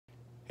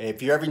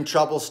If you're having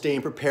trouble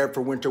staying prepared for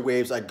winter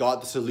waves, I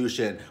got the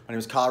solution. My name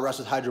is Kyle Russ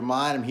with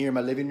Hydromind. I'm here in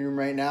my living room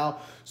right now.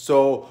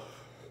 So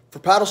for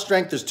paddle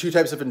strength, there's two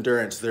types of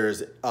endurance.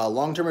 There's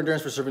long-term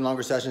endurance for serving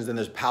longer sessions, and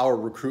there's power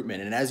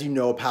recruitment. And as you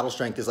know, paddle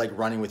strength is like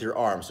running with your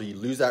arms. So you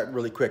lose that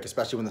really quick,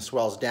 especially when the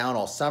swell's down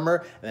all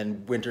summer, and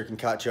then winter can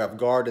catch you off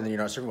guard, and then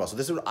you're not surfing well. So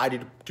this is what I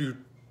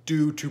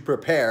do to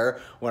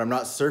prepare when I'm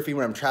not surfing,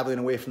 when I'm traveling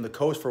away from the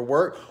coast for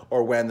work,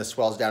 or when the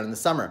swell's down in the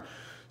summer.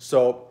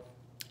 So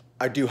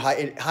I do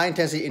high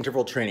intensity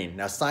interval training.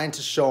 Now science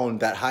has shown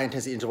that high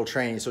intensity interval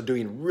training, so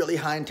doing really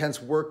high intense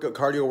cardio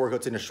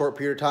workouts in a short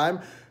period of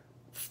time,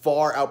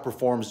 far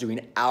outperforms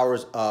doing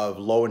hours of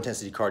low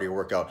intensity cardio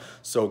workout.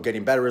 So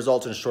getting better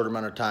results in a shorter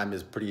amount of time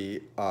is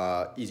pretty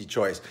easy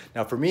choice.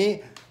 Now for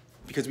me,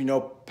 because we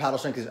know paddle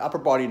strength is upper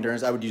body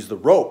endurance, I would use the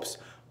ropes.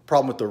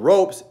 Problem with the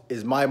ropes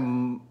is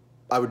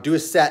I would do a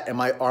set and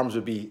my arms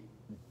would be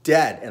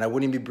dead and I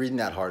wouldn't even be breathing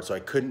that hard, so I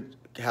couldn't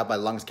have my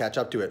lungs catch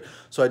up to it.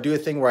 So I do a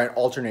thing where I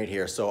alternate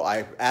here. So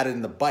I added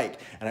in the bike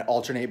and I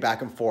alternate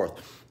back and forth.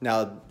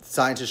 Now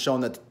science has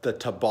shown that the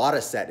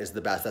Tabata set is the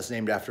best. That's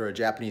named after a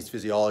Japanese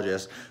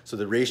physiologist. So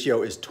the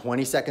ratio is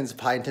 20 seconds of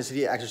high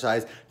intensity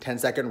exercise,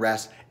 10-second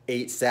rest,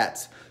 8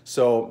 sets.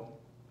 So,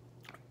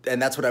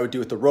 and that's what I would do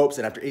with the ropes.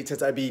 And after 8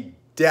 sets, I'd be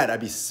dead. I'd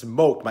be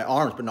smoked, my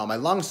arms, but not my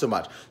lungs so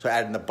much. So I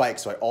added in the bike.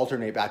 So I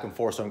alternate back and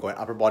forth. So I'm going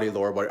upper body,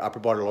 lower body,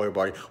 lower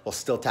body, while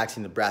still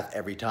taxing the breath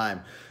every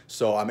time.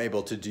 So I'm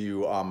able to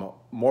do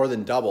more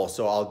than double.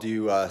 So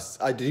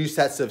I do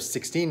sets of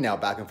 16 now,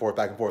 back and forth,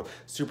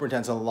 super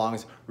intense on the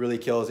lungs, really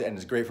kills it, and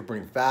it's great for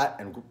burning fat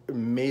and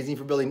amazing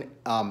for building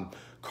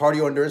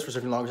cardio endurance for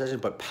surfing longer sessions,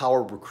 but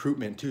power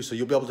recruitment too. So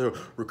you'll be able to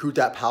recruit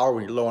that power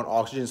when you're low on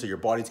oxygen, so your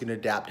body's gonna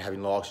adapt to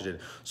having low oxygen.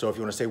 So if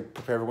you wanna stay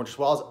prepared for winter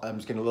swells, I'm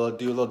just gonna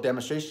do a little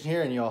demonstration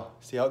here and you'll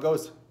see how it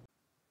goes.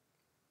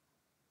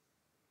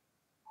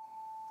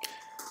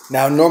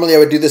 Now, normally I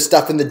would do this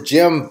stuff in the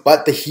gym,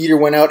 but the heater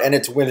went out and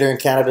it's winter in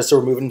Canada, so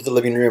we're moving to the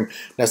living room.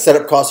 Now,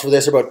 setup costs for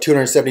this are about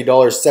 $270,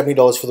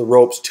 $70 for the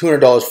ropes,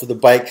 $200 for the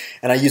bike,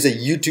 and I use a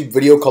YouTube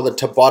video called the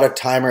Tabata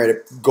timer, and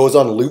it goes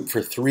on loop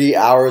for 3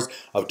 hours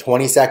of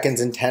 20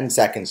 seconds and 10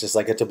 seconds, just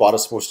like a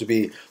Tabata's supposed to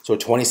be. So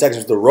 20 seconds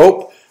with the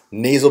rope,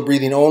 nasal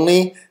breathing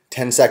only,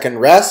 10-second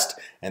rest,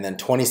 and then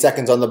 20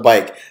 seconds on the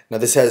bike. Now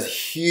this has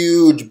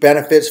huge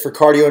benefits for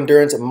cardio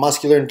endurance,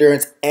 muscular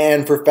endurance,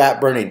 and for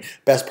fat burning.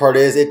 Best part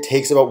is it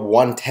takes about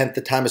 1/10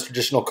 the time as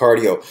traditional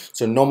cardio.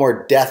 So no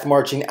more death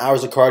marching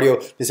hours of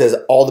cardio. This has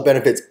all the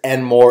benefits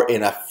and more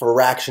in a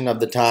fraction of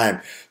the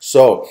time.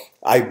 So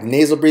I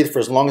nasal breathe for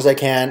as long as I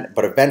can,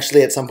 but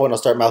eventually at some point I'll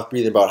start mouth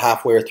breathing about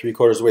halfway or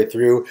 3/4 of the way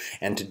through.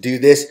 And to do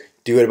this,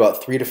 do it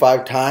about 3 to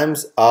 5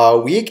 times a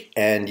week,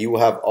 and you will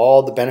have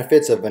all the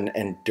benefits of an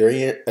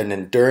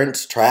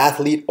endurance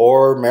triathlete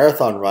or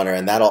marathon runner,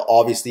 and that'll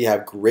obviously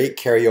have great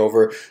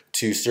carryover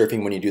to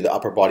surfing when you do the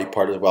upper body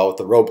part as well with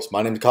the ropes.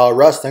 My name is Kyle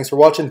Russ. Thanks for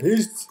watching.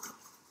 Peace.